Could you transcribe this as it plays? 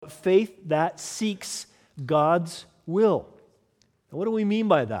faith that seeks God's will. And what do we mean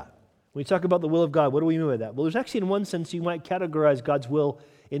by that? When we talk about the will of God, what do we mean by that? Well, there's actually, in one sense, you might categorize God's will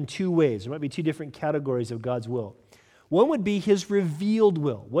in two ways. There might be two different categories of God's will. One would be His revealed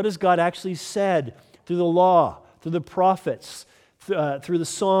will. What has God actually said through the law, through the prophets, through the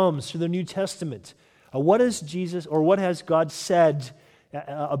Psalms, through the New Testament? What has God said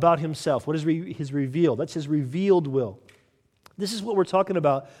about Himself? What is His revealed? That's His revealed will. This is what we're talking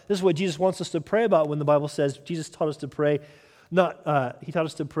about. This is what Jesus wants us to pray about when the Bible says, Jesus taught us to pray, He taught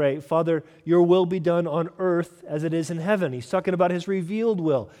us to pray, Father, your will be done on earth as it is in heaven. He's talking about His revealed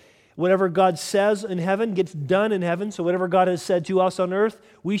will. Whatever God says in heaven gets done in heaven. So whatever God has said to us on earth,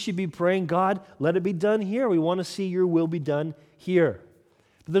 we should be praying, God, let it be done here. We want to see your will be done here.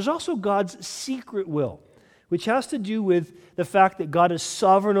 But there's also God's secret will, which has to do with the fact that God is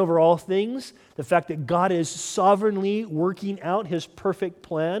sovereign over all things, the fact that God is sovereignly working out His perfect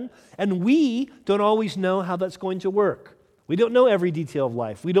plan, and we don't always know how that's going to work. We don't know every detail of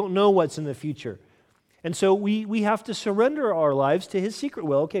life. We don't know what's in the future. And so we have to surrender our lives to His secret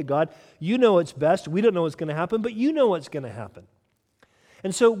will. Okay, God, you know what's best. We don't know what's going to happen, but you know what's going to happen.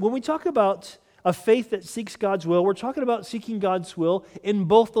 And so when we talk about a faith that seeks God's will, we're talking about seeking God's will in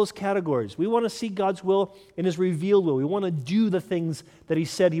both those categories. We want to seek God's will in His revealed will. We want to do the things that He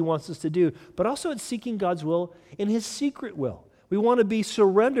said He wants us to do. But also it's seeking God's will in His secret will. We want to be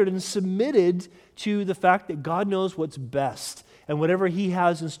surrendered and submitted to the fact that God knows what's best. And whatever He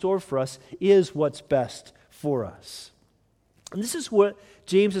has in store for us is what's best for us. And this is what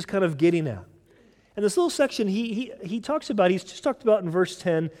James is kind of getting at. And this little section he talks about, he's just talked about in verse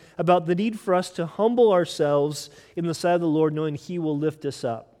 10, about the need for us to humble ourselves in the sight of the Lord, knowing He will lift us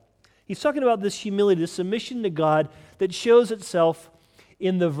up. He's talking about this humility, this submission to God that shows itself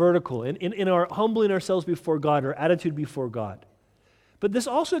in the vertical, in our humbling ourselves before God, our attitude before God. But this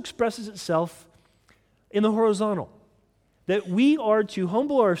also expresses itself in the horizontal, that we are to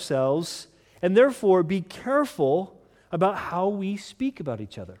humble ourselves and therefore be careful about how we speak about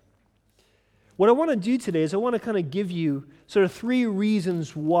each other. What I want to do today is I want to kind of give you sort of three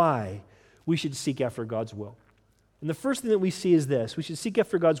reasons why we should seek after God's will. And the first thing that we see is this: we should seek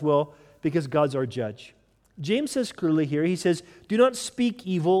after God's will because God's our judge. James says clearly here, he says, do not speak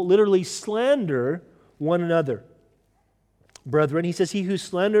evil, literally slander one another. Brethren, he says, he who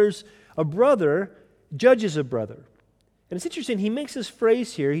slanders a brother judges a brother. And it's interesting, he makes this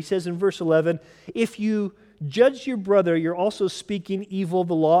phrase here. He says in verse 11, if you judge your brother, you're also speaking evil of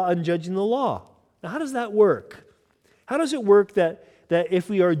the law and judging the law. Now, how does that work? How does it work that if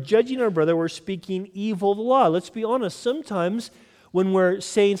we are judging our brother, we're speaking evil of the law? Let's be honest, sometimes when we're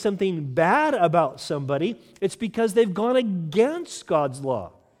saying something bad about somebody, it's because they've gone against God's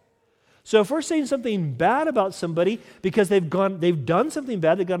law. So if we're saying something bad about somebody because they've done something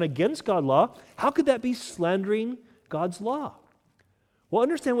bad, they've gone against God's law, how could that be slandering God's law? Well,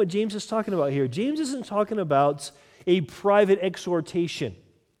 understand what James is talking about here. James isn't talking about a private exhortation.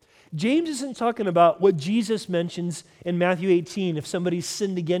 James isn't talking about what Jesus mentions in Matthew 18. If somebody's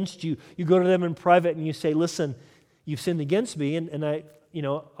sinned against you, you go to them in private and you say, listen, you've sinned against me, and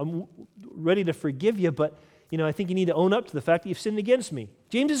I'm ready to forgive you, but I think you need to own up to the fact that you've sinned against me.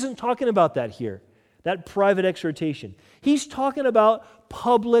 James isn't talking about that here, that private exhortation. He's talking about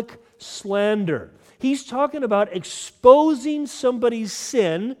public slander. He's talking about exposing somebody's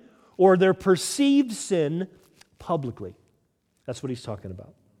sin or their perceived sin publicly. That's what he's talking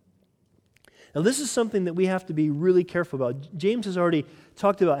about. Now, this is something that we have to be really careful about. James has already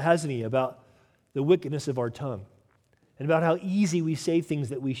talked about, hasn't he, about the wickedness of our tongue and about how easy we say things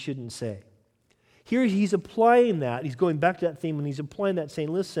that we shouldn't say. Here he's applying that. He's going back to that theme and he's applying that,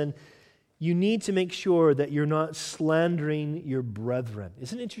 saying, listen, you need to make sure that you're not slandering your brethren.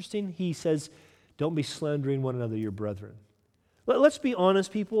 Isn't it interesting? He says, don't be slandering one another, your brethren. Let's be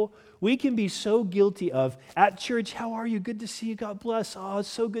honest, people. We can be so guilty of, at church, how are you? Good to see you. God bless. Oh, it's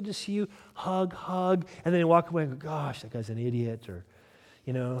so good to see you. Hug. And then you walk away and go, gosh, that guy's an idiot. Or,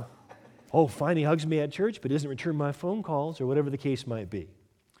 oh, fine, he hugs me at church, but he doesn't return my phone calls, or whatever the case might be.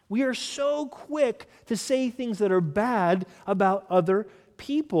 We are so quick to say things that are bad about other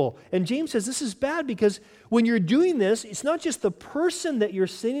people. And James says this is bad because when you're doing this, it's not just the person that you're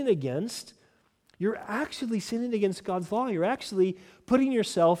sinning against. You're actually sinning against God's law. You're actually putting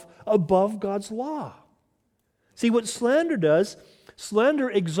yourself above God's law. See, what slander does, slander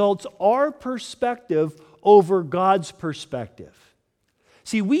exalts our perspective over God's perspective.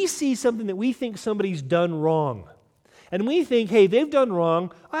 See, we see something that we think somebody's done wrong. And we think, hey, they've done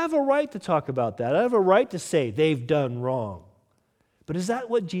wrong. I have a right to talk about that. I have a right to say they've done wrong. But is that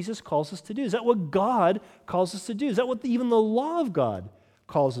what Jesus calls us to do? Is that what God calls us to do? Is that what even the law of God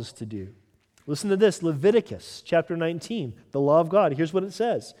calls us to do. Listen to this, Leviticus chapter 19, the law of God. Here's what it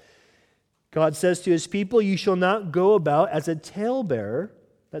says. God says to his people, you shall not go about as a talebearer,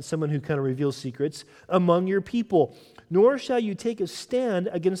 that's someone who kind of reveals secrets, among your people, nor shall you take a stand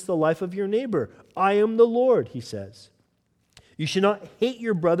against the life of your neighbor. I am the Lord, he says. You shall not hate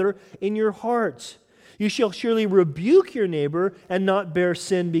your brother in your heart. You shall surely rebuke your neighbor and not bear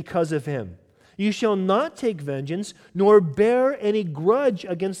sin because of him. You shall not take vengeance, nor bear any grudge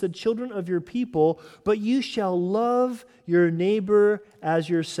against the children of your people, but you shall love your neighbor as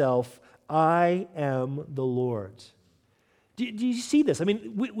yourself. I am the Lord. Do you see this? I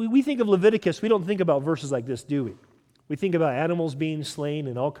mean, we think of Leviticus, we don't think about verses like this, do we? We think about animals being slain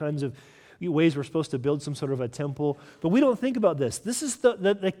and all kinds of ways we're supposed to build some sort of a temple, but we don't think about this. This is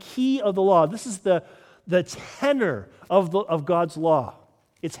the key of the law. This is the tenor of God's law.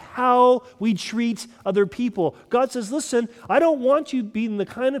 It's how we treat other people. God says, listen, I don't want you being the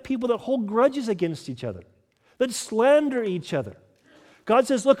kind of people that hold grudges against each other, that slander each other. God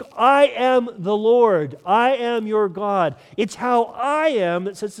says, look, I am the Lord. I am your God. It's how I am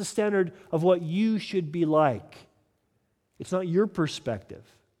that sets the standard of what you should be like. It's not your perspective.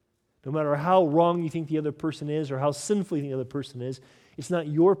 No matter how wrong you think the other person is or how sinful you think the other person is, it's not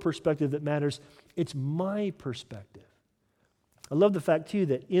your perspective that matters. It's my perspective. I love the fact, too,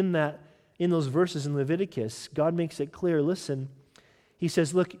 that in those verses in Leviticus, God makes it clear, listen, he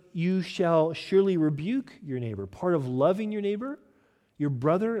says, look, you shall surely rebuke your neighbor. Part of loving your neighbor, your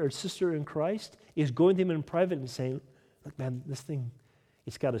brother or sister in Christ, is going to him in private and saying, look, man, this thing,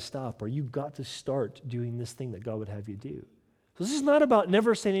 it's got to stop, or you've got to start doing this thing that God would have you do. So this is not about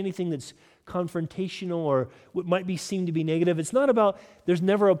never saying anything that's confrontational or what might be seen to be negative. It's not about, there's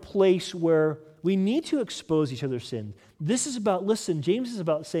never a place where we need to expose each other's sin. This is about, listen, James is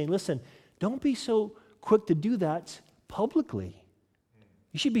about saying, listen, don't be so quick to do that publicly.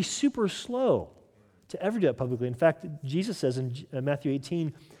 You should be super slow to ever do that publicly. In fact, Jesus says in Matthew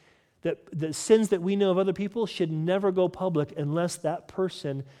 18 that the sins that we know of other people should never go public unless that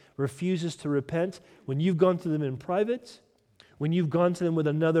person refuses to repent. When you've gone to them in private, when you've gone to them with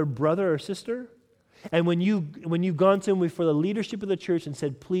another brother or sister, and when you've gone to them before the leadership of the church and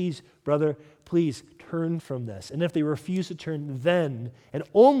said, please, brother, please turn from this. And if they refuse to turn, then, and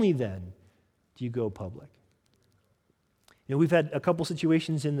only then, do you go public. You know, we've had a couple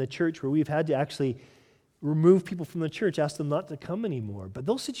situations in the church where we've had to actually remove people from the church, ask them not to come anymore. But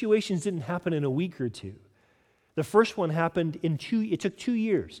those situations didn't happen in a week or two. The first one happened it took 2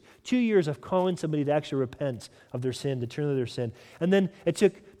 years. 2 years of calling somebody to actually repent of their sin, to turn to their sin. And then it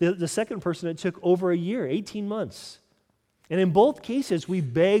took, the second person, it took over a year, 18 months. And in both cases, we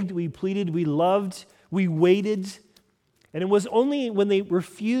begged, we pleaded, we loved, we waited. And it was only when they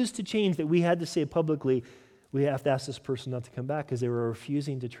refused to change that we had to say publicly, we have to ask this person not to come back because they were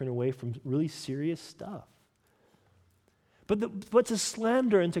refusing to turn away from really serious stuff. But to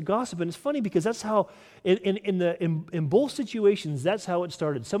slander and to gossip, and it's funny because that's how, in both situations, that's how it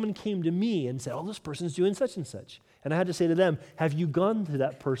started. Someone came to me and said, oh, this person's doing such and such. And I had to say to them, have you gone to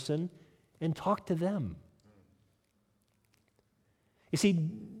that person and talked to them? You see,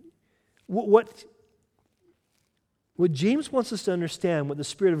 what James wants us to understand, what the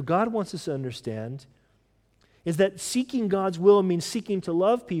Spirit of God wants us to understand, is that seeking God's will means seeking to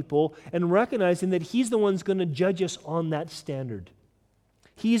love people and recognizing that He's the one who's going to judge us on that standard.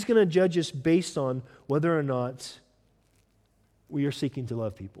 He's going to judge us based on whether or not we are seeking to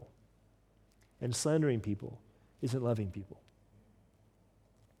love people. And slandering people isn't loving people.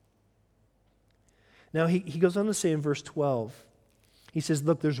 Now, he goes on to say in verse 12, he says,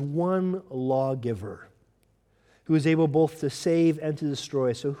 look, there's one lawgiver who is able both to save and to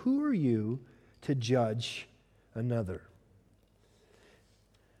destroy. So who are you to judge another?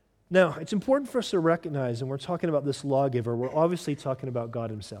 Now, it's important for us to recognize, and we're talking about this lawgiver, we're obviously talking about God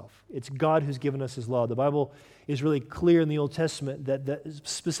Himself. It's God who's given us His law. The Bible is really clear in the Old Testament that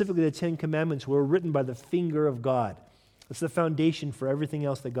specifically the Ten Commandments were written by the finger of God. It's the foundation for everything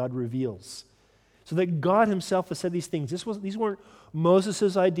else that God reveals. So that God Himself has said these things. These weren't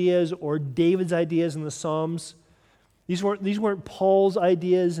Moses' ideas or David's ideas in the Psalms. These weren't Paul's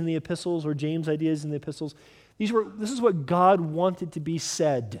ideas in the epistles or James' ideas in the epistles. This is what God wanted to be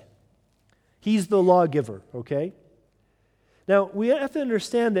said. He's the lawgiver, okay? Now, we have to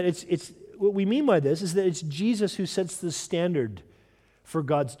understand that it's what we mean by this is that it's Jesus who sets the standard for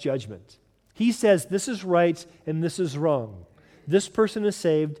God's judgment. He says this is right and this is wrong. This person is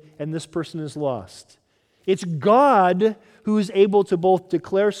saved and this person is lost. It's God who is able to both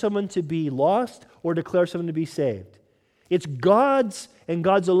declare someone to be lost or declare someone to be saved. It's God's and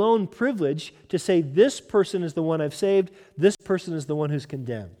God's alone privilege to say, this person is the one I've saved, this person is the one who's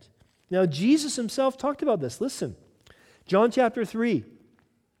condemned. Now, Jesus himself talked about this. Listen, John chapter 3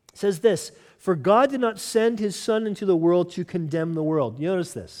 says this, "For God did not send his Son into the world to condemn the world." You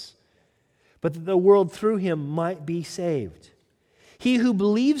notice this. "But that the world through him might be saved. He who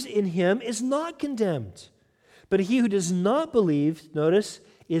believes in him is not condemned. But he who does not believe," notice,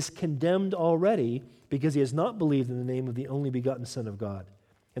 "is condemned already, because he has not believed in the name of the only begotten Son of God."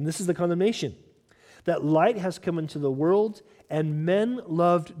 And this is the condemnation, that light has come into the world, and men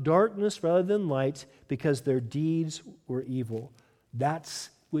loved darkness rather than light, because their deeds were evil. That's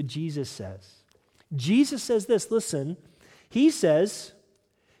what Jesus says. Jesus says this, listen, he says,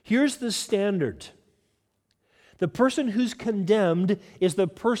 here's the standard. The person who's condemned is the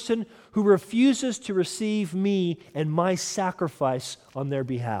person who refuses to receive me and my sacrifice on their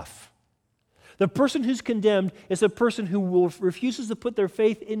behalf. The person who's condemned is the person who refuses to put their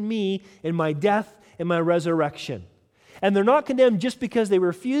faith in me, in my death, and my resurrection. And they're not condemned just because they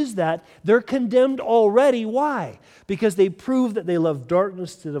refuse that. They're condemned already. Why? Because they prove that they love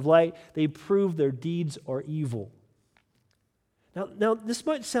darkness instead of light. They prove their deeds are evil. Now, this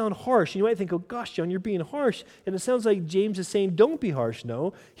might sound harsh. You might think, oh gosh, John, you're being harsh. And it sounds like James is saying, don't be harsh.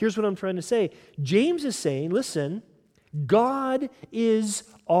 No, here's what I'm trying to say. James is saying, listen, God is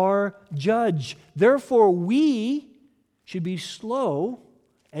our judge. Therefore, we should be slow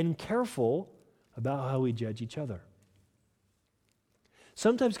and careful about how we judge each other.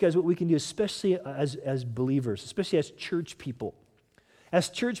 Sometimes, guys, what we can do, especially as believers, especially as church people,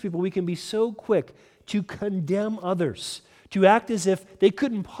 we can be so quick to condemn others, to act as if they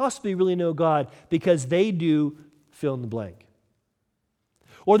couldn't possibly really know God because they do fill in the blank.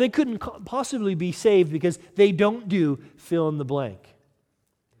 Or they couldn't possibly be saved because they don't do fill in the blank.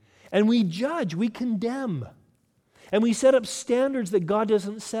 And we judge, we condemn, and we set up standards that God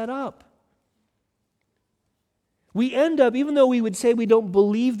doesn't set up. We end up, even though we would say we don't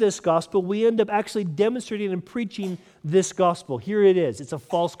believe this gospel, we end up actually demonstrating and preaching this gospel. Here it is. It's a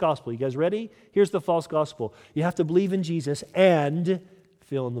false gospel. You guys ready? Here's the false gospel. You have to believe in Jesus and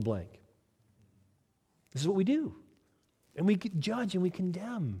fill in the blank. This is what we do. And we judge and we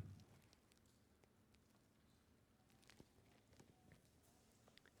condemn.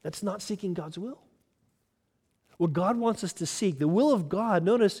 That's not seeking God's will. What God wants us to seek, the will of God,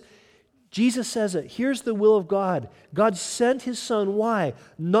 notice Jesus says it. Here's the will of God. God sent his Son. Why?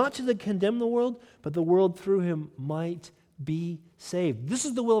 Not to condemn the world, but the world through him might be saved. This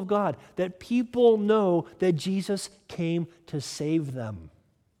is the will of God, that people know that Jesus came to save them.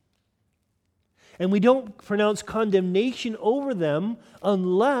 And we don't pronounce condemnation over them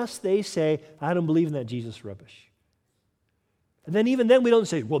unless they say, I don't believe in that Jesus rubbish. And then even then we don't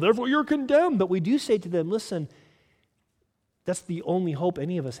say, well, therefore you're condemned. But we do say to them, listen, that's the only hope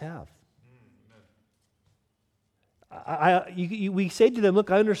any of us have. We say to them, look,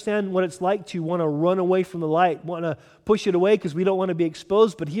 I understand what it's like to want to run away from the light, want to push it away because we don't want to be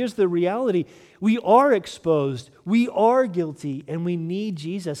exposed. But here's the reality. We are exposed. We are guilty, and we need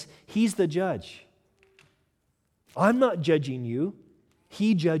Jesus. He's the judge. I'm not judging you.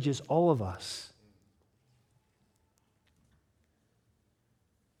 He judges all of us.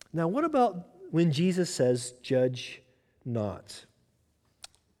 Now, what about when Jesus says, judge not?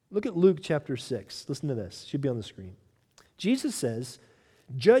 Look at Luke chapter 6. Listen to this. It should be on the screen. Jesus says,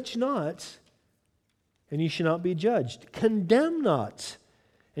 judge not, and you shall not be judged. Condemn not,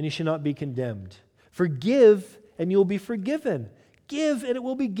 and you shall not be condemned. Forgive, and you will be forgiven. Give, and it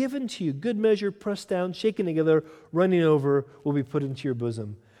will be given to you. Good measure, pressed down, shaken together, running over, will be put into your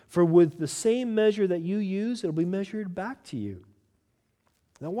bosom. For with the same measure that you use, it will be measured back to you.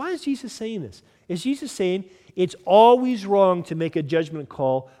 Now, why is Jesus saying this? Is Jesus saying it's always wrong to make a judgment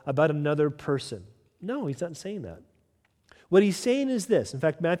call about another person? No, he's not saying that. What he's saying is this. In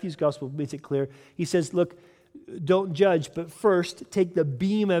fact, Matthew's gospel makes it clear. He says, look, don't judge, but first take the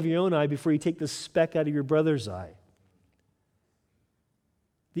beam of your own eye before you take the speck out of your brother's eye.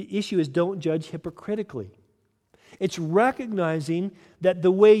 The issue is don't judge hypocritically. It's recognizing that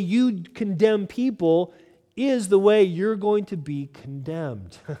the way you condemn people is the way you're going to be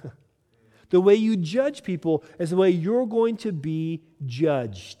condemned. The way you judge people is the way you're going to be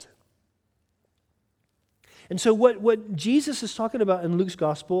judged. And so what Jesus is talking about in Luke's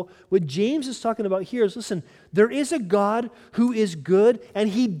gospel, what James is talking about here is, listen, there is a God who is good and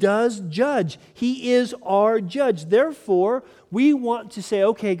he does judge. He is our judge. Therefore, we want to say,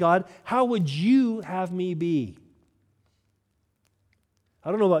 okay, God, how would you have me be? I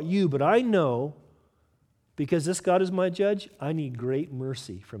don't know about you, but I know because this God is my judge, I need great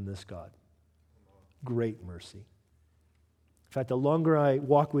mercy from this God. Great mercy. In fact, the longer I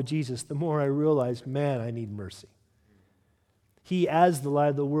walk with Jesus, the more I realize, man, I need mercy. He, as the light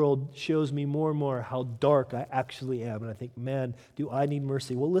of the world, shows me more and more how dark I actually am. And I think, man, do I need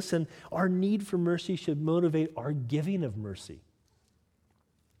mercy? Well, listen, our need for mercy should motivate our giving of mercy.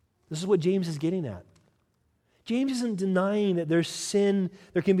 This is what James is getting at. James isn't denying that there's sin,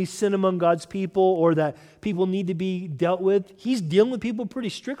 there can be sin among God's people, or that people need to be dealt with. He's dealing with people pretty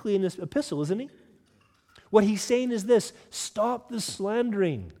strictly in this epistle, isn't he? What he's saying is this: stop the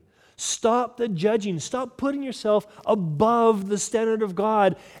slandering. Stop the judging. Stop putting yourself above the standard of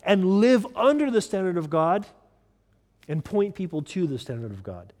God and live under the standard of God and point people to the standard of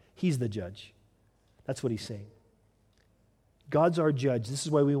God. He's the judge. That's what he's saying. God's our judge. This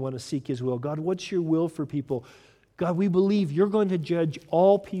is why we want to seek his will. God, what's your will for people? God, we believe you're going to judge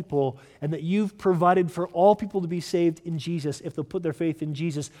all people and that you've provided for all people to be saved in Jesus if they'll put their faith in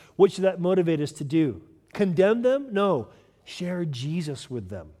Jesus. What should that motivate us to do? Condemn them? No. Share Jesus with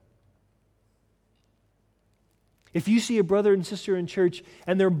them. If you see a brother and sister in church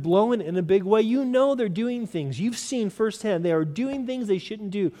and they're blowing in a big way, you know they're doing things. You've seen firsthand they are doing things they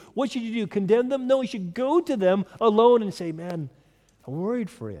shouldn't do. What should you do? Condemn them? No, you should go to them alone and say, man, I'm worried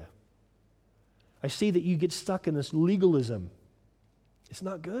for you. I see that you get stuck in this legalism. It's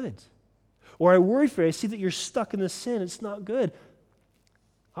not good. Or I worry for you. I see that you're stuck in this sin. It's not good.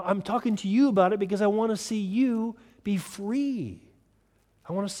 I'm talking to you about it because I want to see you be free.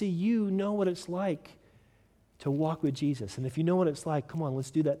 I want to see you know what it's like to walk with Jesus. And if you know what it's like, come on,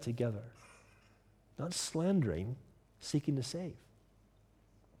 let's do that together. Not slandering, seeking to save.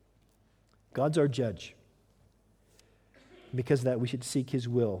 God's our judge. Because of that, we should seek his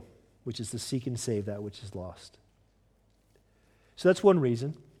will, which is to seek and save that which is lost. So that's one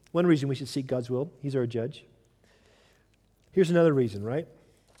reason. One reason we should seek God's will. He's our judge. Here's another reason, right?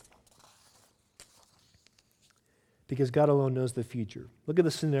 Because God alone knows the future. Look at the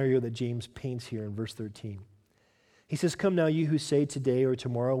scenario that James paints here in verse 13. He says, come now, you who say today or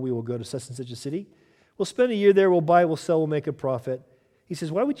tomorrow we will go to such and such a city. We'll spend a year there, we'll buy, we'll sell, we'll make a profit. He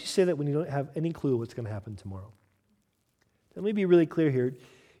says, why would you say that when you don't have any clue what's going to happen tomorrow? Let me be really clear here.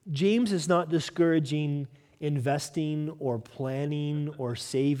 James is not discouraging investing or planning or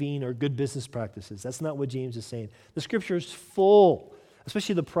saving or good business practices. That's not what James is saying. The scripture is full,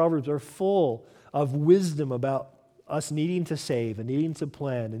 especially the Proverbs are full of wisdom about us needing to save and needing to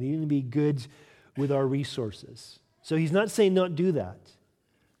plan and needing to be good with our resources. So he's not saying not do that.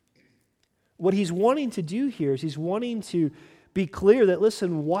 What he's wanting to do here is he's wanting to be clear that,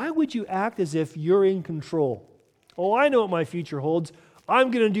 listen, why would you act as if you're in control? Oh, I know what my future holds.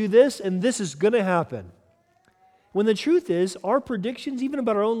 I'm going to do this, and this is going to happen. When the truth is, our predictions, even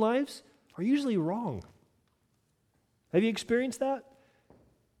about our own lives, are usually wrong. Have you experienced that?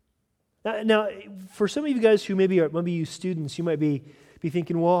 Now, for some of you guys who maybe you students, you might be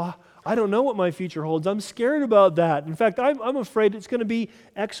thinking, well, I don't know what my future holds. I'm scared about that. In fact, I'm afraid it's going to be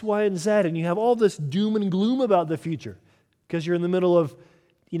X, Y, and Z, and you have all this doom and gloom about the future because you're in the middle of,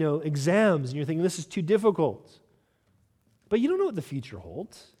 exams, and you're thinking this is too difficult. But you don't know what the future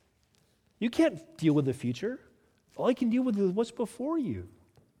holds. You can't deal with the future. All you can deal with is what's before you.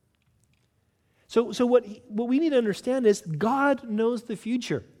 So what we need to understand is God knows the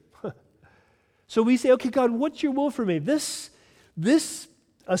future. So we say, okay, God, what's your will for me? This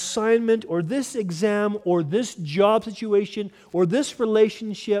assignment or this exam or this job situation or this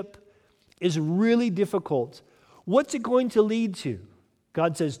relationship is really difficult. What's it going to lead to?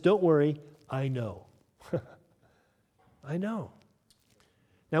 God says, don't worry, I know. I know.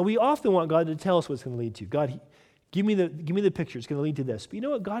 Now, we often want God to tell us what it's going to lead to. God, give me the picture. It's going to lead to this. But you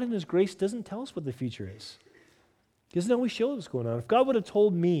know what? God in his grace doesn't tell us what the future is. He doesn't always show us what's going on. If God would have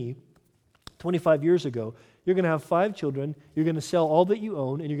told me 25 years ago, you're going to have 5 children, you're going to sell all that you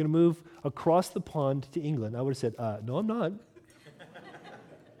own, and you're going to move across the pond to England, I would have said, no, I'm not.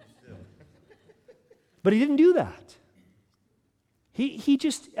 But he didn't do that. He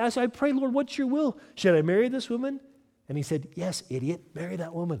just, as I prayed, Lord, what's your will? Should I marry this woman? And he said, yes, idiot, marry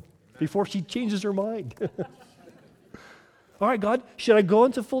that woman before she changes her mind. All right, God, should I go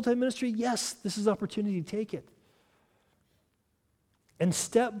into full-time ministry? Yes, this is opportunity to take it. And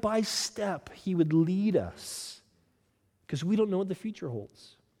step by step, he would lead us because we don't know what the future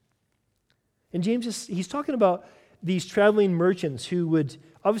holds. And James, he's talking about these traveling merchants who would,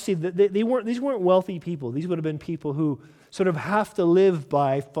 obviously, these weren't wealthy people. These would have been people who sort of have to live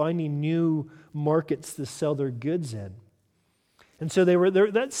by finding new markets to sell their goods in. And so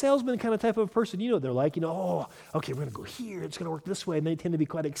they're that salesman kind of type of person, they're like, oh, okay, we're going to go here. It's going to work this way. And they tend to be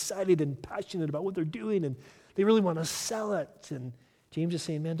quite excited and passionate about what they're doing. And they really want to sell it. And James is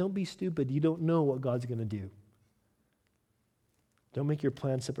saying, man, don't be stupid. You don't know what God's going to do. Don't make your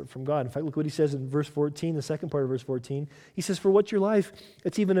plan separate from God. In fact, look what he says in verse 14, the second part of verse 14. He says, "For what's your life?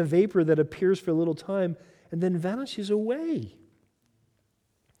 It's even a vapor that appears for a little time and then vanishes away."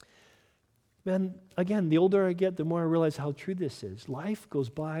 Man, again, the older I get, the more I realize how true this is. Life goes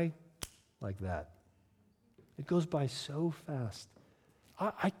by like that. It goes by so fast.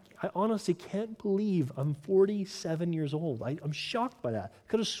 I honestly can't believe I'm 47 years old. I'm shocked by that. I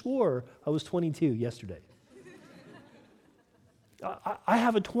could have swore I was 22 yesterday. I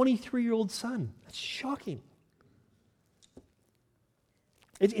have a 23-year-old son. That's shocking.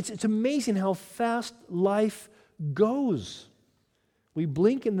 It's amazing how fast life goes. We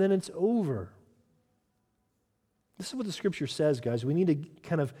blink and then it's over. This is what the Scripture says, guys. We need to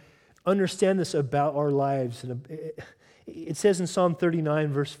kind of understand this about our lives. And it says in Psalm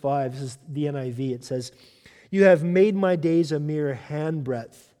 39, verse 5, this is the NIV, it says, "You have made my days a mere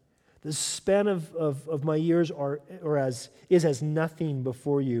handbreadth. The span of my years is as nothing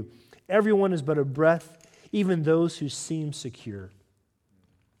before you. Everyone is but a breath, even those who seem secure."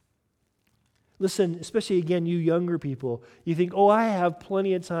 Listen, especially again, you younger people, you think, "Oh, I have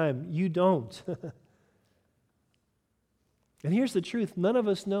plenty of time." You don't. And here's the truth. None of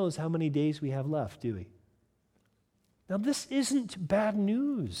us knows how many days we have left, do we? Now, this isn't bad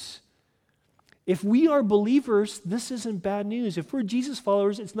news. If we are believers, this isn't bad news. If we're Jesus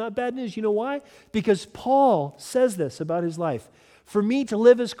followers, it's not bad news. You know why? Because Paul says this about his life. "For me to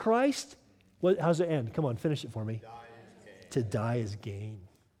live as Christ," how's it end? Come on, finish it for me. To die is gain.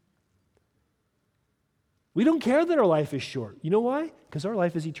 We don't care that our life is short. You know why? Because our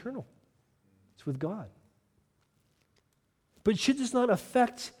life is eternal. It's with God. But should this not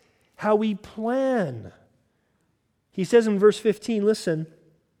affect how we plan? He says in verse 15, listen.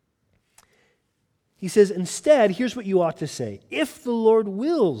 He says, "Instead, here's what you ought to say. If the Lord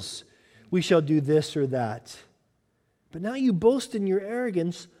wills, we shall do this or that. But now you boast in your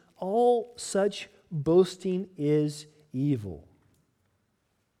arrogance. All such boasting is evil."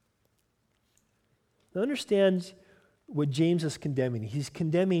 Now understand what James is condemning. He's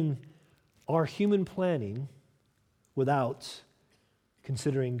condemning our human planning without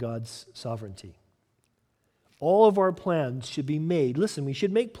considering God's sovereignty. All of our plans should be made. Listen, we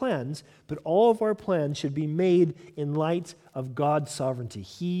should make plans, but all of our plans should be made in light of God's sovereignty.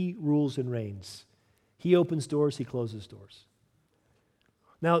 He rules and reigns. He opens doors, He closes doors.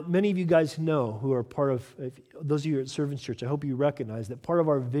 Now, many of you guys know who are part of, those of you at Servants Church, I hope you recognize that part of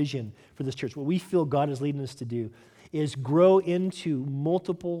our vision for this church, what we feel God is leading us to do, is grow into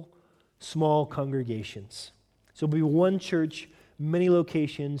multiple small congregations. So it'll be one church, many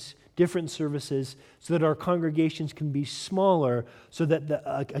locations, different services, so that our congregations can be smaller, so that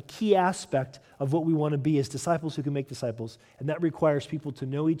a key aspect of what we want to be is disciples who can make disciples. And that requires people to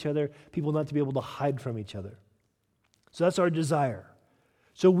know each other, people not to be able to hide from each other. So that's our desire.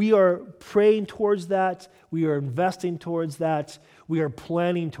 So we are praying towards that. We are investing towards that. We are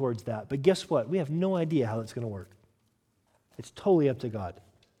planning towards that. But guess what? We have no idea how it's going to work. It's totally up to God.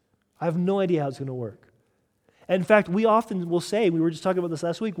 I have no idea how it's going to work. And in fact, we often will say, we were just talking about this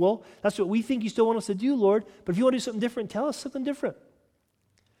last week, well, that's what we think you still want us to do, Lord, but if you want to do something different, tell us something different.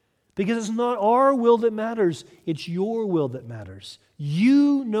 Because it's not our will that matters, it's your will that matters.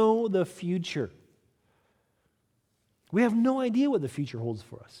 You know the future. We have no idea what the future holds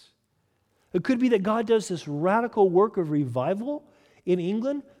for us. It could be that God does this radical work of revival in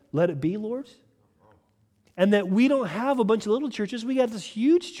England. Let it be, Lord. And that we don't have a bunch of little churches. We got this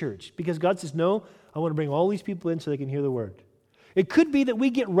huge church because God says, no, I want to bring all these people in so they can hear the word. It could be that we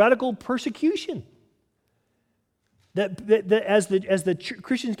get radical persecution. That as the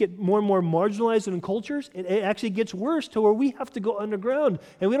Christians get more and more marginalized in cultures, it actually gets worse to where we have to go underground.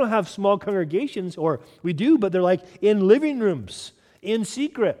 And we don't have small congregations, or we do, but they're like in living rooms, in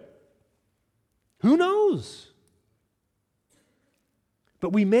secret. Who knows?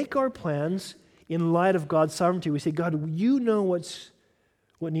 But we make our plans in light of God's sovereignty. We say, God, you know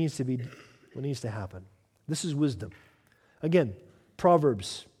what needs to happen. This is wisdom. Again,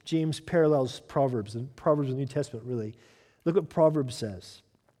 Proverbs. James parallels Proverbs, and Proverbs in the New Testament, really. Look what Proverbs says.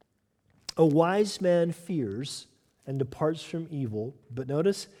 A wise man fears and departs from evil, but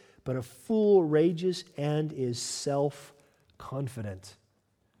notice, but a fool rages and is self-confident.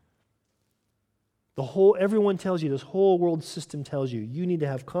 Everyone tells you, this whole world system tells you, you need to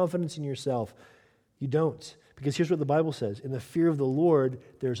have confidence in yourself. You don't. Because here's what the Bible says. In the fear of the Lord,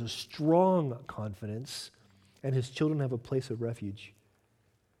 there's a strong confidence, and his children have a place of refuge.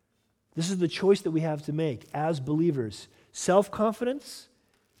 This is the choice that we have to make as believers. Self-confidence,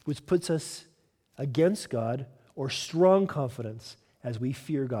 which puts us against God, or strong confidence as we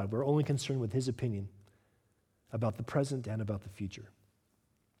fear God. We're only concerned with his opinion. about the present and about the future.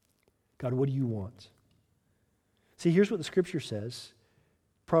 God, what do you want? See, here's what the Scripture says.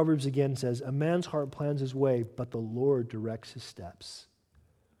 Proverbs again says, a man's heart plans his way, but the Lord directs his steps.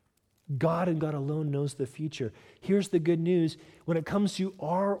 God and God alone knows the future. Here's the good news. When it comes to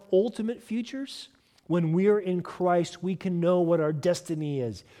our ultimate futures, when we are in Christ, we can know what our destiny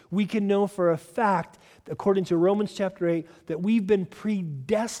is. We can know for a fact, according to Romans chapter 8, that we've been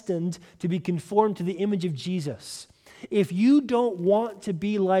predestined to be conformed to the image of Jesus. If you don't want to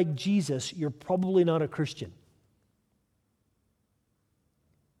be like Jesus, you're probably not a Christian.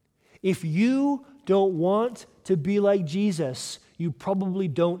 If you don't want to be like Jesus, you probably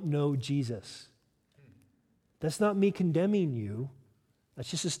don't know Jesus. That's not me condemning you. That's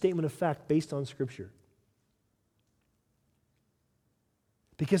just a statement of fact based on Scripture.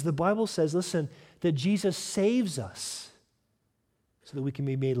 Because the Bible says, listen, that Jesus saves us so that we can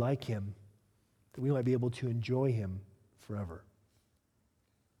be made like Him, that we might be able to enjoy Him forever.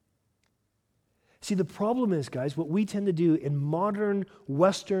 See, the problem is, guys, what we tend to do in modern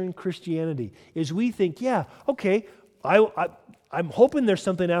Western Christianity is we think, yeah, okay, I'm hoping there's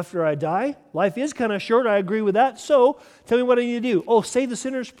something after I die. Life is kind of short. I agree with that. So tell me what I need to do. Oh, say the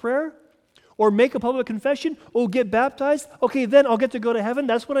sinner's prayer? Or make a public confession? Oh, get baptized? Okay, then I'll get to go to heaven.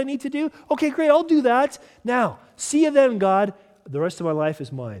 That's what I need to do? Okay, great, I'll do that. Now, see you then, God. The rest of my life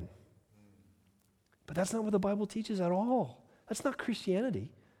is mine. But that's not what the Bible teaches at all. That's not Christianity,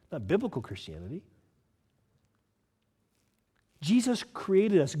 not biblical Christianity. Jesus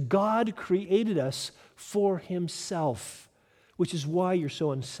created us. God created us for Himself, which is why you're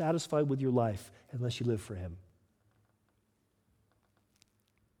so unsatisfied with your life unless you live for Him.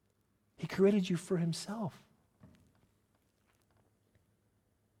 He created you for Himself.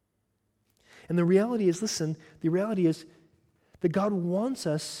 And the reality is, listen, the reality is that God wants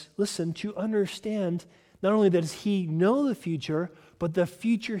us, listen, to understand not only that does He know the future, but the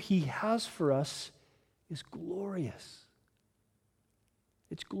future He has for us is glorious.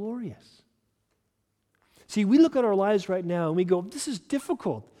 It's glorious. See, we look at our lives right now and we go, this is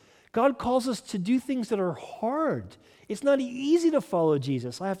difficult. God calls us to do things that are hard. It's not easy to follow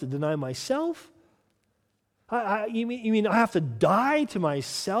Jesus. I have to deny myself. You mean I have to die to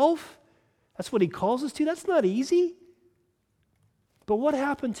myself? That's what He calls us to? That's not easy. But what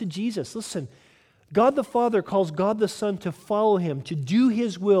happened to Jesus? Listen, God the Father calls God the Son to follow Him, to do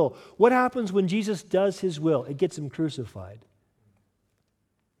His will. What happens when Jesus does His will? It gets Him crucified.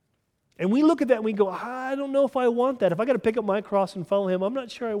 And we look at that and we go, I don't know if I want that. If I got to pick up my cross and follow Him, I'm not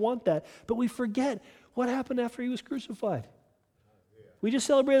sure I want that. But we forget what happened after He was crucified. We just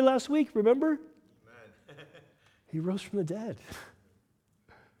celebrated last week, remember? He rose from the dead.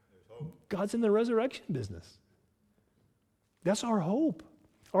 God's in the resurrection business. That's our hope.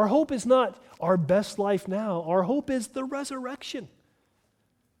 Our hope is not our best life now. Our hope is the resurrection.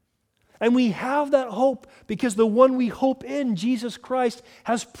 And we have that hope because the one we hope in, Jesus Christ,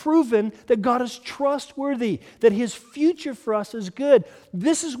 has proven that God is trustworthy, that His future for us is good.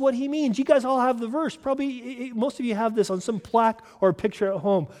 This is what He means. You guys all have the verse. Probably most of you have this on some plaque or a picture at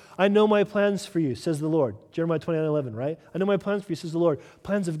home. I know my plans for you, says the Lord. Jeremiah 29:11, right? I know my plans for you, says the Lord.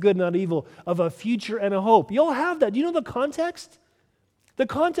 Plans of good, not evil, of a future and a hope. You all have that. Do you know the context? The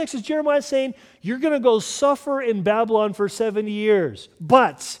context is Jeremiah saying, you're going to go suffer in Babylon for 70 years,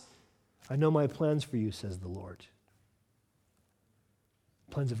 but I know my plans for you, says the Lord.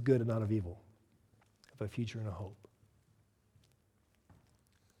 Plans of good and not of evil, of a future and a hope.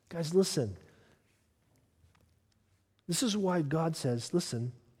 Guys, listen. This is why God says,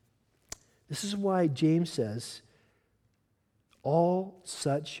 listen, this is why James says, all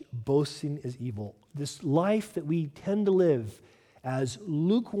such boasting is evil. This life that we tend to live as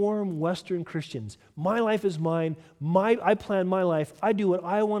lukewarm Western Christians. My life is mine. I plan my life. I do what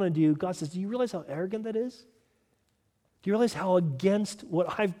I want to do. God says, do you realize how arrogant that is? Do you realize how against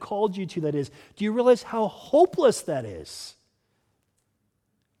what I've called you to that is? Do you realize how hopeless that is?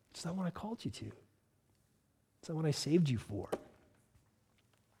 It's not what I called you to. It's not what I saved you for.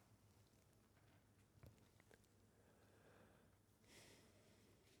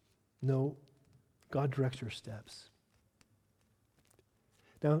 No, God directs our steps.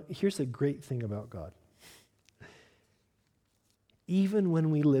 Now, here's the great thing about God. Even when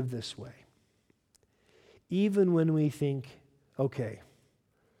we live this way, even when we think, okay,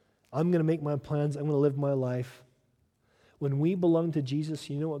 I'm going to make my plans, I'm going to live my life, when we belong to Jesus,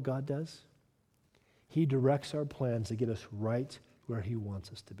 you know what God does? He directs our plans to get us right where He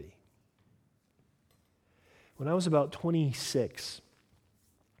wants us to be. When I was about 26,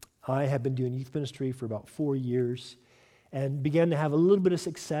 I had been doing youth ministry for about 4 years and began to have a little bit of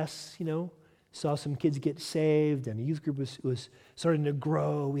success, saw some kids get saved, and the youth group was starting to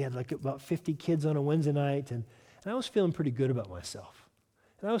grow. We had like about 50 kids on a Wednesday night, and I was feeling pretty good about myself.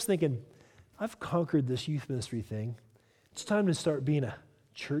 And I was thinking, I've conquered this youth ministry thing. It's time to start being a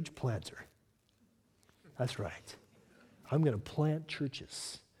church planter. That's right. I'm going to plant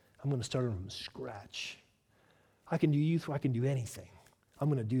churches. I'm going to start them from scratch. I can do youth, I can do anything. I'm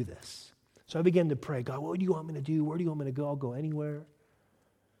going to do this. So I began to pray, God, what do you want me to do? Where do you want me to go? I'll go anywhere.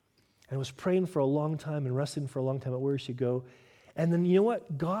 And I was praying for a long time and wrestling for a long time at where I should go. And then you know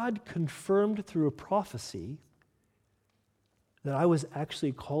what? God confirmed through a prophecy that I was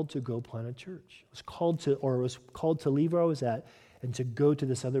actually called to go plant a church. I was called to leave where I was at and to go to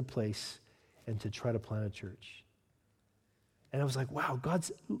this other place and to try to plant a church. And I was like, wow,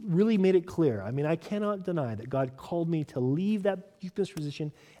 God's really made it clear. I mean, I cannot deny that God called me to leave that youth ministry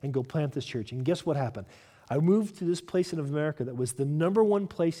position and go plant this church. And guess what happened? I moved to this place in America that was the number one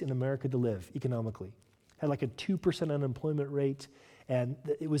place in America to live economically. Had like a 2% unemployment rate, and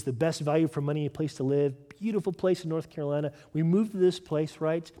it was the best value for money place to live. Beautiful place in North Carolina. We moved to this place,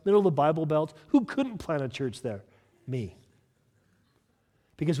 right? Middle of the Bible Belt. Who couldn't plant a church there? Me.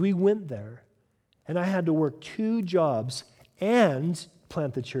 Because we went there, and I had to work 2 jobs and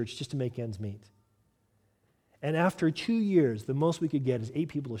plant the church just to make ends meet. And after 2 years, the most we could get is 8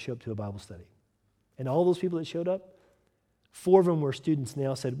 people to show up to a Bible study. And all those people that showed up, 4 of them were students, and they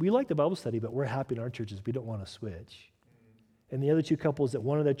all said, we like the Bible study, but we're happy in our churches. We don't want to switch. And the other 2 couples that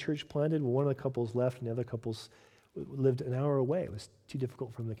wanted their church planted, well, one of the couples left, and the other couples lived an hour away. It was too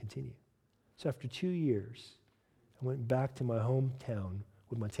difficult for them to continue. So after 2 years, I went back to my hometown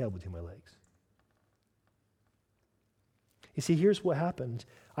with my tail between my legs. You see, here's what happened.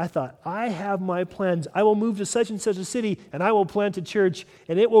 I thought, I have my plans. I will move to such and such a city, and I will plant a church,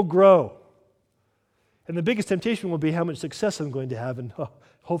 and it will grow. And the biggest temptation will be how much success I'm going to have, and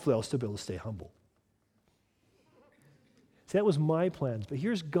hopefully I'll still be able to stay humble. See, that was my plans. But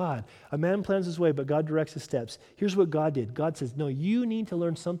here's God. A man plans his way, but God directs his steps. Here's what God did. God says, no, you need to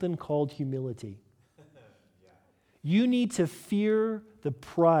learn something called humility. You need to fear the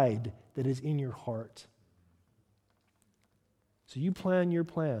pride that is in your heart. So you plan your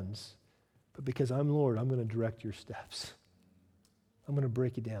plans, but because I'm Lord, I'm going to direct your steps. I'm going to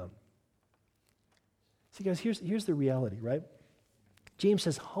break it down. See, guys, here's the reality, right? James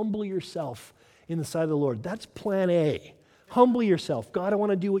says, humble yourself in the sight of the Lord. That's plan A. Humble yourself. God, I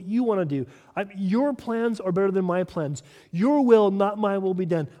want to do what you want to do. Your plans are better than my plans. Your will, not mine, will be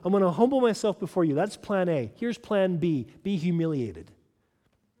done. I'm going to humble myself before you. That's plan A. Here's plan B. Be humiliated.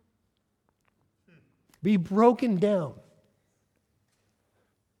 Be broken down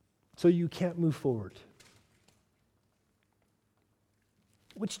so you can't move forward.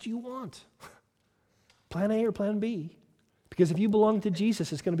 Which do you want? Plan A or plan B? Because if you belong to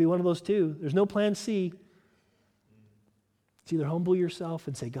Jesus, it's going to be one of those 2. There's no plan C. It's either humble yourself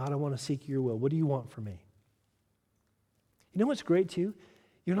and say, God, I want to seek your will. What do you want from me? You know what's great too?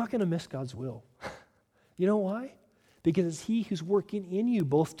 You're not going to miss God's will. You know why? Because it's He who's working in you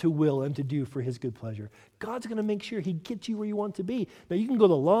both to will and to do for His good pleasure. God's going to make sure He gets you where you want to be. Now you can go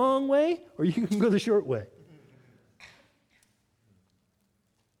the long way or you can go the short way.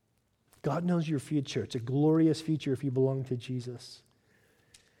 God knows your future. It's a glorious future if you belong to Jesus.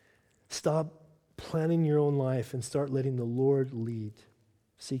 Stop planning your own life and start letting the Lord lead.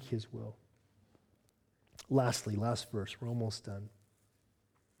 Seek His will. Lastly, last verse. We're almost done.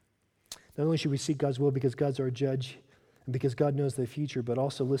 Not only should we seek God's will because God's our judge and because God knows the future, but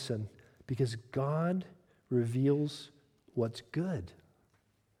also, listen, because God reveals what's good.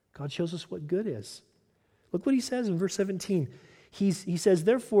 God shows us what good is. Look what He says in verse 17. He says,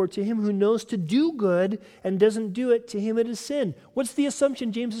 therefore, to him who knows to do good and doesn't do it, to him it is sin. What's the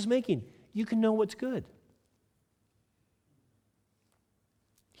assumption James is making? You can know what's good.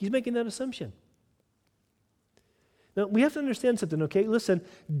 He's making that assumption. Now, we have to understand something, okay? Listen,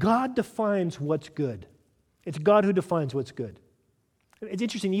 God defines what's good. It's God who defines what's good. It's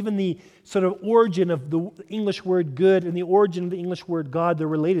interesting, even the sort of origin of the English word good and the origin of the English word God, they're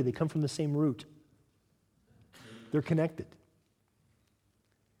related. They come from the same root. They're connected.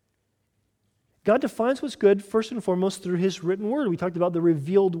 God defines what's good first and foremost through His written word. We talked about the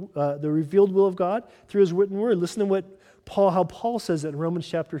revealed will of God through His written word. Listen to how Paul says it in Romans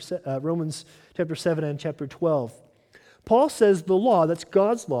chapter 7 and chapter 12. Paul says the law, that's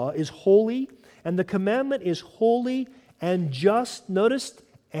God's law, is holy, and the commandment is holy and just, notice,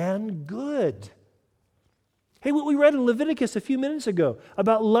 and good. Hey, what we read in Leviticus a few minutes ago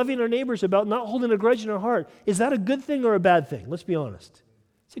about loving our neighbors, about not holding a grudge in our heart, is that a good thing or a bad thing? Let's be honest.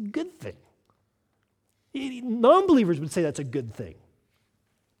 It's a good thing. Non-believers would say that's a good thing.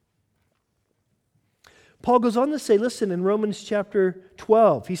 Paul goes on to say, listen, in Romans chapter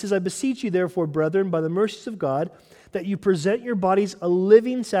 12, he says, I beseech you, therefore, brethren, by the mercies of God, that you present your bodies a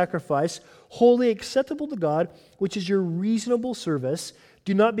living sacrifice, wholly acceptable to God, which is your reasonable service.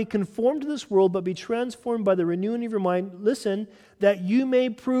 Do not be conformed to this world, but be transformed by the renewing of your mind. Listen, that you may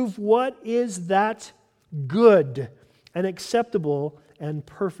prove what is that good and acceptable and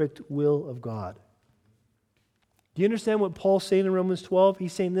perfect will of God. Do you understand what Paul's saying in Romans 12?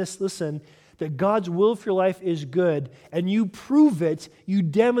 He's saying this, listen, that God's will for your life is good, and you prove it, you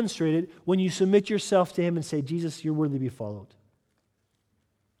demonstrate it when you submit yourself to Him and say, Jesus, you're worthy to be followed.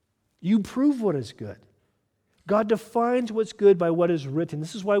 You prove what is good. God defines what's good by what is written.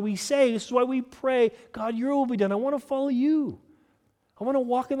 This is why we say, this is why we pray, God, your will be done. I want to follow you. I want to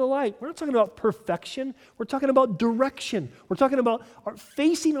walk in the light. We're not talking about perfection. We're talking about direction. We're talking about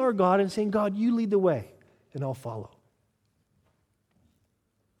facing our God and saying, God, you lead the way, and I'll follow.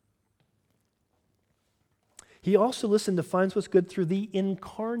 He also, listen, defines what's good through the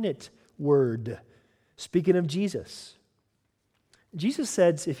incarnate word. Speaking of Jesus. Jesus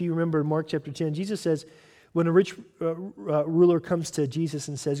says, if you remember Mark chapter 10, Jesus says, when a rich ruler comes to Jesus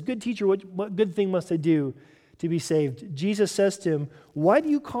and says, good teacher, what good thing must I do to be saved? Jesus says to him, why do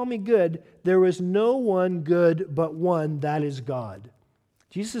you call me good? There is no one good but one, that is God.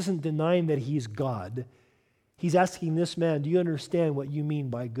 Jesus isn't denying that He's God. He's asking this man, do you understand what you mean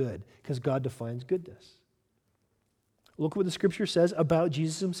by good? Because God defines goodness. Look what the Scripture says about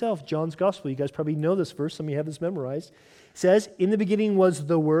Jesus Himself. John's Gospel, you guys probably know this verse. Some of you have this memorized. It says, in the beginning was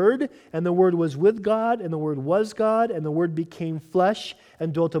the Word, and the Word was with God, and the Word was God, and the Word became flesh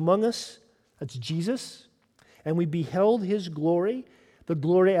and dwelt among us. That's Jesus. And we beheld His glory, the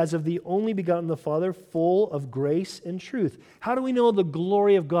glory as of the only begotten of the Father, full of grace and truth. How do we know the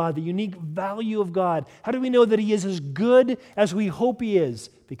glory of God, the unique value of God? How do we know that He is as good as we hope He is?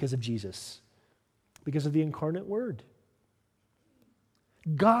 Because of Jesus. Because of the incarnate Word.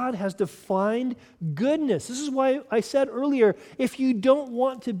 God has defined goodness. This is why I said earlier, if you don't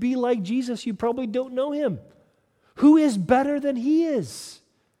want to be like Jesus, you probably don't know Him. Who is better than He is?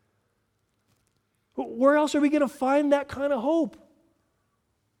 Where else are we going to find that kind of hope?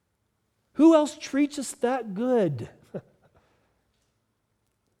 Who else treats us that good?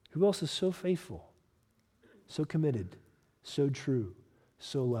 Who else is so faithful, so committed, so true,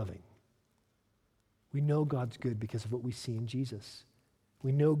 so loving? We know God's good because of what we see in Jesus.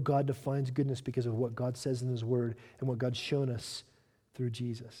 We know God defines goodness because of what God says in His Word and what God's shown us through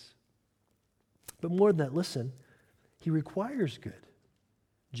Jesus. But more than that, listen, He requires good.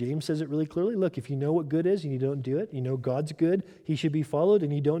 James says it really clearly. Look, if you know what good is and you don't do it, you know God's good, He should be followed,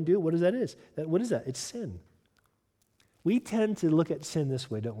 and you don't do it, what is that? What is that? It's sin. We tend to look at sin this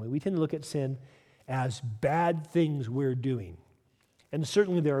way, don't we? We tend to look at sin as bad things we're doing. And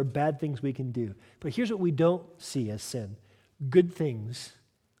certainly there are bad things we can do. But here's what we don't see as sin. Good things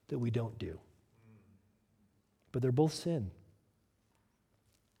that we don't do. But they're both sin.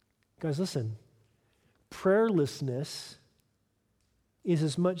 Guys, listen. Prayerlessness is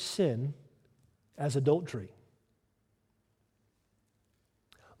as much sin as adultery.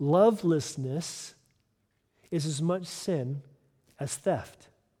 Lovelessness is as much sin as theft.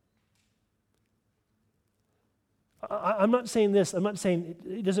 I'm not saying this. I'm not saying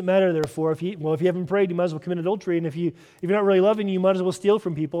it doesn't matter, therefore, if you haven't prayed, you might as well commit adultery, and if you're not really loving, you might as well steal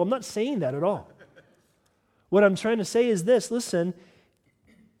from people. I'm not saying that at all. What I'm trying to say is this, listen,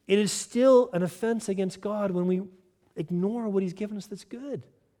 it is still an offense against God when we ignore what He's given us that's good.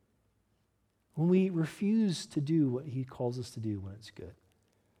 When we refuse to do what He calls us to do when it's good.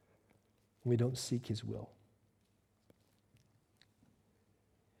 When we don't seek His will.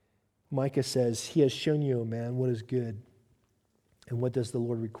 Micah says, He has shown you, O man, what is good, and what does the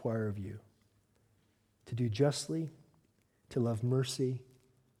Lord require of you? To do justly, to love mercy,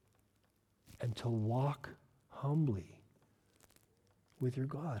 and to walk humbly with your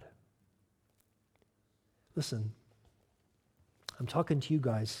God. Listen, I'm talking to you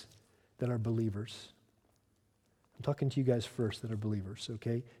guys that are believers. I'm talking to you guys first that are believers,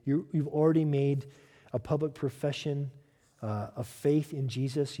 okay? You've already made a public profession of faith in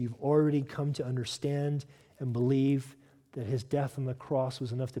Jesus. You've already come to understand and believe that His death on the cross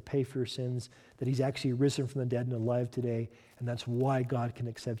was enough to pay for your sins, that He's actually risen from the dead and alive today, and that's why God can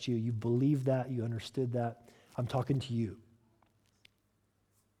accept you. You believe that, you understood that. I'm talking to you.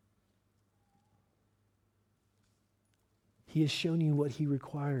 He has shown you what He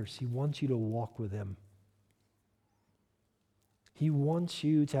requires. He wants you to walk with Him. He wants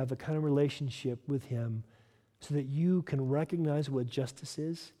you to have a kind of relationship with Him so that you can recognize what justice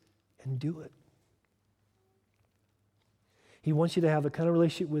is and do it. He wants you to have the kind of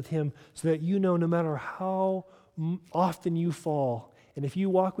relationship with him so that you know no matter how often you fall, and if you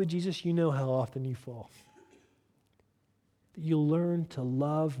walk with Jesus, you know how often you fall. That you'll learn to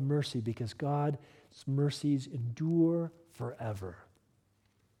love mercy because God's mercies endure forever.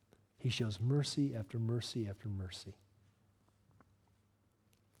 He shows mercy after mercy after mercy.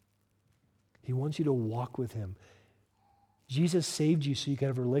 He wants you to walk with him. Jesus saved you so you can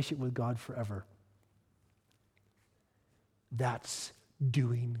have a relationship with God forever. That's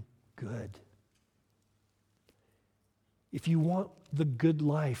doing good. If you want the good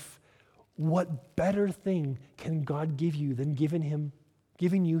life, what better thing can God give you than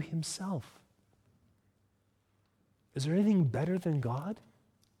giving you himself? Is there anything better than God?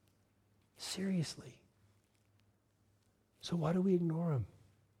 Seriously. So why do we ignore him?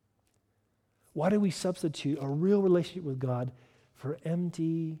 Why do we substitute a real relationship with God for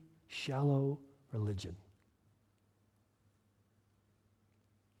empty, shallow religion?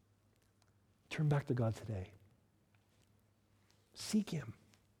 Turn back to God today. Seek him.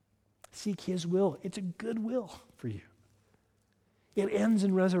 Seek his will. It's a good will for you. It ends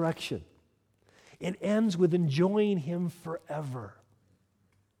in resurrection. It ends with enjoying him forever.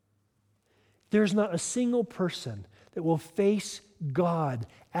 There's not a single person that will face God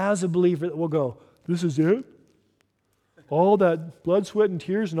as a believer that will go, this is it? All that blood, sweat, and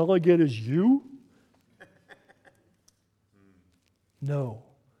tears, and all I get is you? No.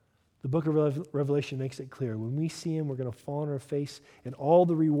 The book of Revelation makes it clear. When we see him, we're going to fall on our face, and all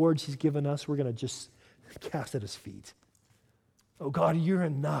the rewards he's given us, we're going to just cast at his feet. Oh God, you're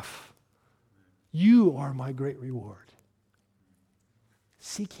enough. You are my great reward.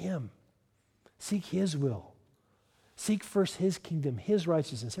 Seek him. Seek his will. Seek first his kingdom, his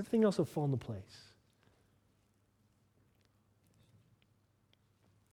righteousness. Everything else will fall into place.